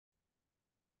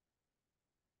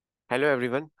Hello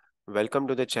everyone, welcome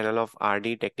to the channel of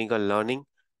RD Technical Learning.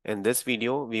 In this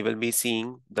video, we will be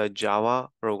seeing the Java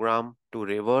program to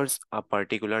reverse a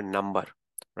particular number,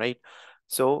 right?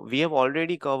 So we have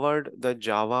already covered the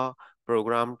Java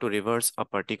program to reverse a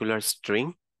particular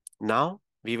string. Now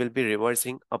we will be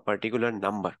reversing a particular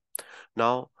number.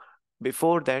 Now,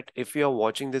 before that, if you are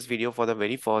watching this video for the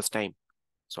very first time,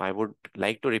 so I would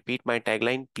like to repeat my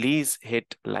tagline. Please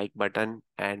hit like button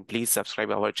and please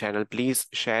subscribe our channel. Please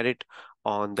share it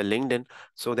on the LinkedIn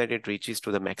so that it reaches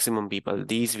to the maximum people.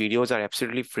 These videos are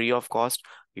absolutely free of cost.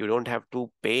 You don't have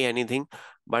to pay anything,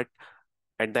 but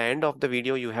at the end of the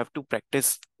video, you have to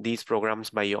practice these programs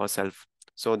by yourself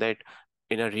so that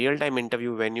in a real-time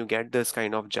interview, when you get this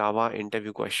kind of Java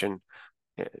interview question,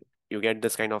 uh, you get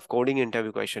this kind of coding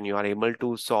interview question, you are able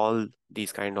to solve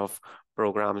these kind of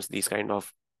programs, these kind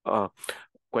of uh,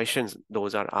 questions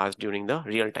those are asked during the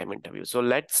real-time interview. So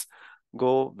let's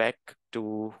go back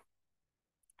to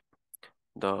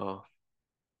the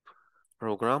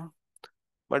program.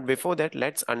 But before that,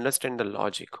 let's understand the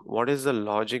logic. What is the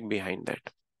logic behind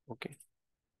that? Okay.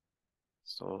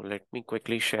 So let me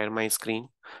quickly share my screen.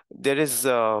 There is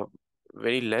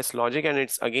very less logic and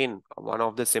it's again one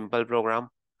of the simple program,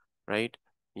 right?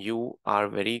 You are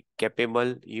very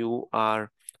capable. You are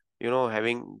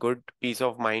having good peace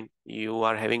of mind. You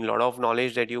are having a lot of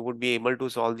knowledge that you would be able to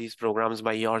solve these programs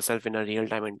by yourself in a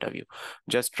real-time interview.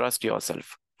 Just trust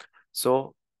yourself.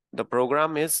 So the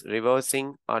program is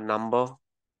reversing a number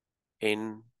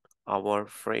in our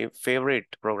favorite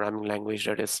programming language,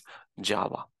 that is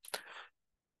Java.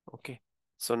 Okay.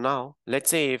 So now let's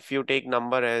say if you take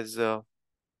number as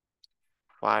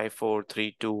 5, 4,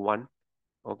 3, 2, 1.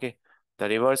 Okay. The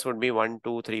reverse would be 1,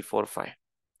 2, 3, 4, 5.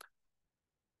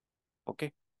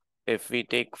 Okay. If we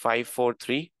take 5, 4,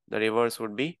 3, the reverse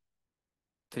would be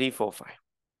 3, 4, 5.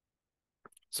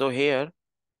 So here,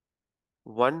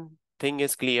 one thing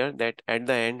is clear that at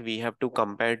the end, we have to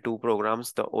compare two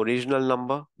programs, the original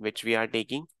number, which we are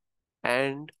taking,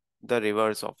 and the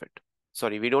reverse of it.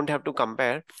 Sorry, we don't have to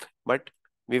compare, but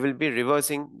we will be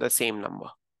reversing the same number.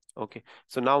 Okay.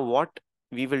 So now what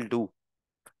we will do,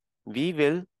 we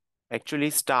will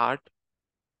actually start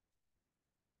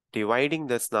dividing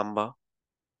this number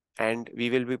and we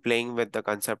will be playing with the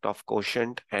concept of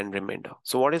quotient and remainder.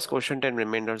 So what is quotient and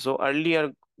remainder? So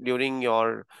earlier during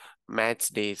your maths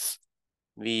days,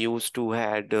 we used to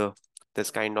had this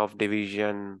kind of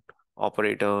division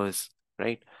operators,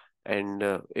 right?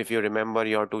 And if you remember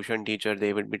your tuition teacher,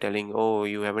 they would be telling, oh,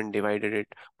 you haven't divided it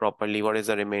properly. What is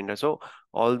the remainder? So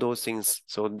all those things.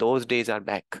 So those days are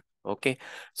back. Okay.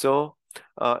 So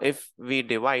if we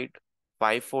divide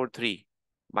 543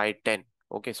 by 10,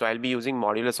 okay, so I'll be using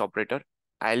modulus operator.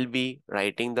 I'll be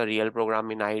writing the real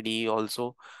program in IDE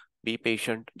also. Be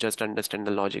patient, just understand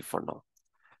the logic for now.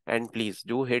 And please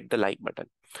do hit the like button.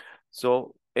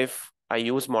 So if I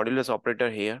use modulus operator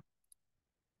here,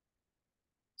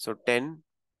 so 10,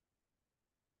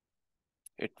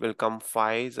 it will come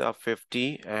 5 are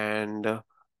 50 and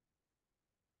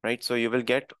right. So you will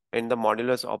get in the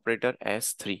modulus operator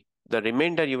as 3. The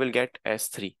remainder you will get as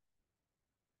 3.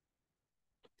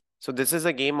 So this is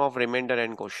a game of remainder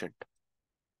and quotient.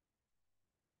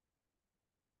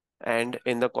 And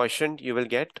in the quotient, you will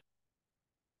get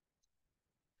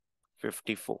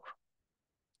 54.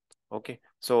 Okay.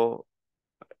 So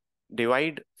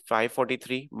divide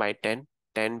 543 by 10.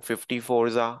 10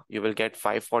 54s are, you will get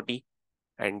 540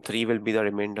 and 3 will be the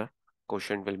remainder.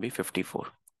 Quotient will be 54.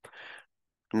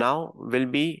 Now we'll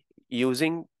be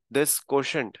using this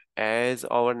quotient as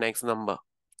our next number.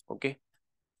 Okay.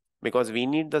 Because we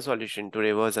need the solution to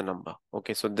reverse a number.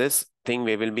 Okay. So this thing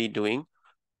we will be doing.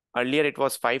 Earlier it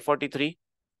was 543.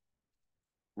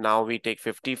 Now we take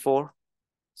 54.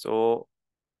 So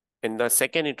in the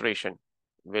second iteration,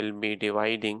 we'll be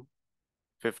dividing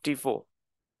 54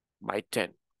 by 10.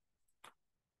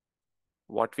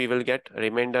 What we will get?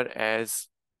 Remainder as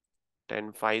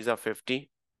 10 5s are 50.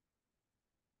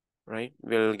 Right?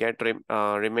 We'll get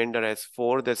remainder as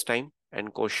 4 this time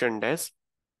and quotient as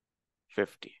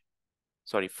 50.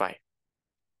 Sorry, 5.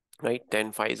 Right?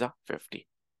 10 5s are 50.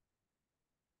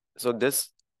 So this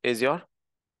is your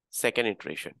second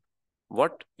iteration.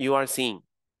 What you are seeing?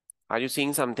 Are you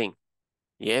seeing something?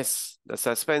 Yes, the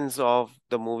suspense of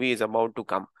the movie is about to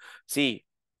come. See,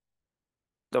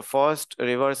 the first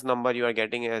reverse number you are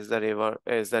getting as the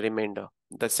remainder.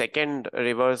 The second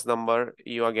reverse number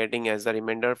you are getting as the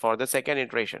remainder for the second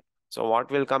iteration. So what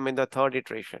will come in the third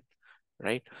iteration,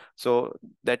 right? So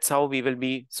that's how we will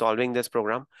be solving this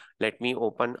program. Let me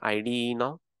open IDE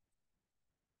now.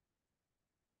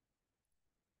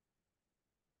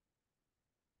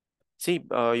 See,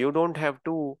 you don't have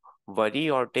to worry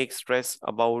or take stress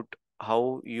about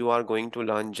how you are going to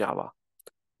learn Java.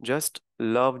 Just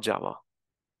love Java,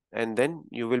 and then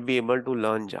you will be able to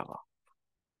learn Java.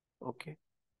 Okay.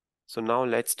 So now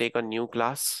let's take a new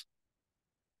class.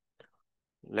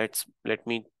 Let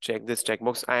me check this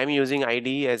checkbox. I am using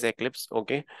IDE as Eclipse.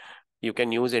 Okay. You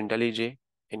can use IntelliJ,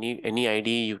 any IDE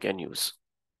you can use.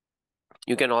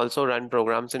 You can also run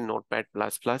programs in Notepad++,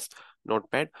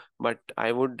 Notepad, but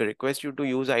I would request you to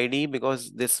use IDE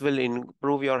because this will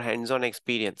improve your hands-on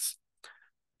experience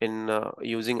in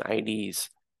using IDEs.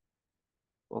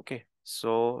 Okay,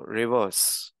 so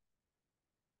reverse.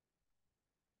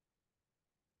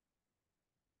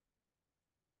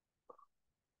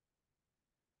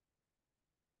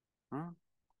 Hmm.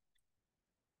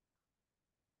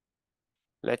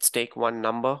 Let's take one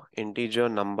number, integer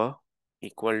number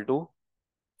equal to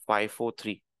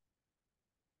 543.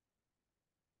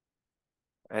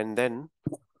 And then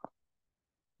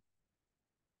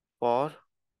for,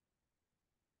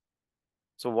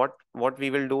 so what we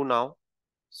will do now,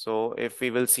 so if we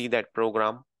will see that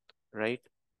program, right?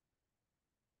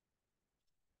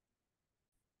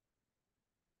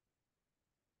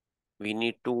 We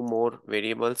need two more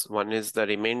variables. One is the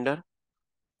remainder,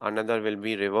 another will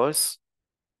be reverse,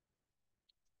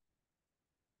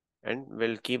 and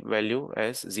we'll keep value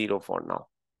as 0 for now.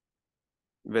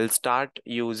 We'll start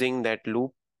using that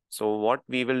loop. So what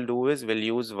we will do is we'll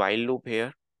use while loop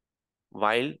here.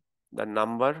 While the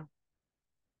number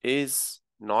is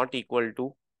not equal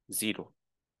to 0.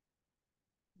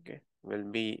 Okay, we'll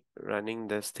be running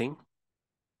this thing.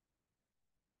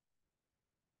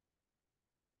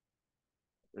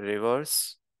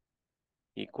 Reverse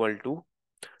equal to.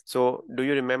 So do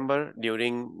you remember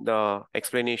during the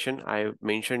explanation I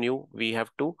mentioned you, we have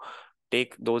to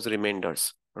take those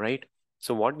remainders, right?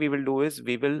 So what we will do is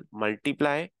we will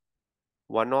multiply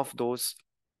one of those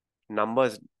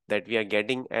numbers that we are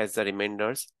getting as the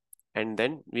remainders, and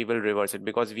then we will reverse it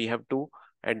because we have to,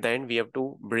 at the end, we have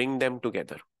to bring them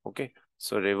together. Okay.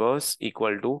 So reverse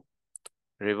equal to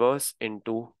reverse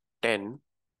into 10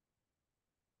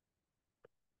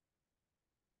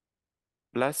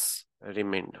 plus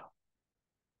remainder.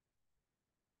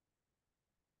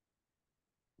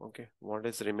 Okay. What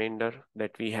is remainder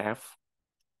that we have?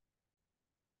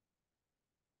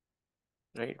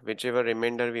 Right, whichever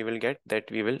remainder we will get,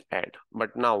 that we will add.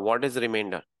 But now what is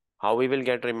remainder? How we will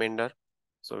get remainder?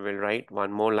 So we'll write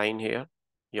one more line here,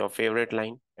 your favorite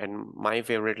line and my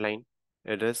favorite line.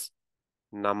 It is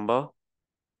number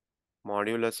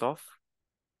modulus of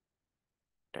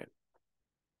 10,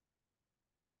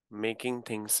 making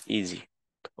things easy.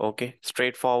 Okay,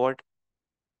 straightforward.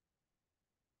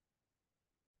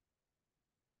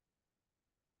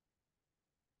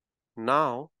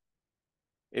 Now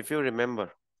if you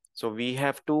remember, so we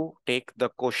have to take the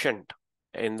quotient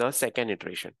in the second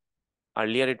iteration.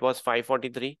 Earlier it was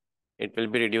 543. It will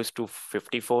be reduced to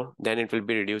 54. Then it will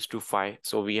be reduced to 5.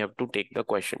 So we have to take the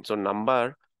quotient. So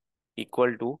number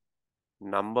equal to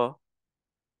number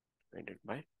divided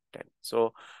by 10.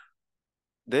 So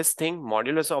this thing,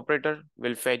 modulus operator,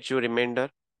 will fetch you remainder.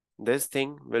 This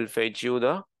thing will fetch you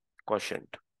the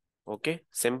quotient. Okay,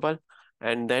 simple.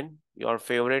 And then your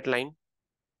favorite line,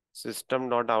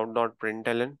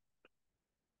 system.out.println.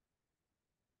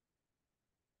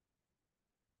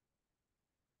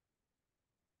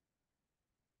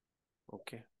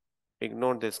 Okay.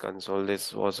 Ignore this console.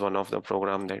 This was one of the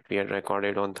program that we had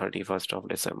recorded on 31st of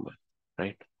December,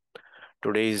 right?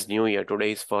 Today is New Year.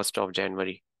 Today is 1st of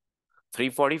January.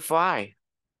 3:45.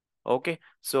 Okay.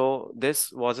 So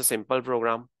this was a simple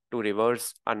program to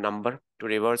reverse a number, to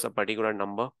reverse a particular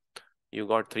number. You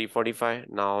got 3:45.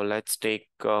 Now let's take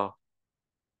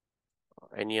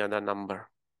any other number.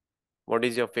 What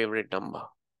is your favorite number?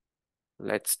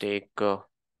 Let's take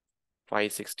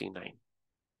 569.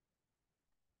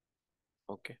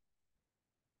 Okay.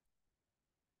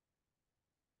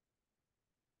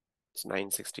 It's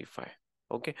 965.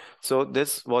 Okay, so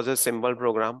this was a simple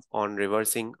program on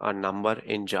reversing a number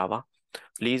in Java.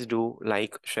 Please do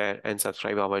like, share, and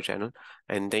subscribe our channel.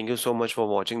 And thank you so much for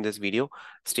watching this video.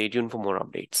 Stay tuned for more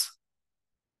updates.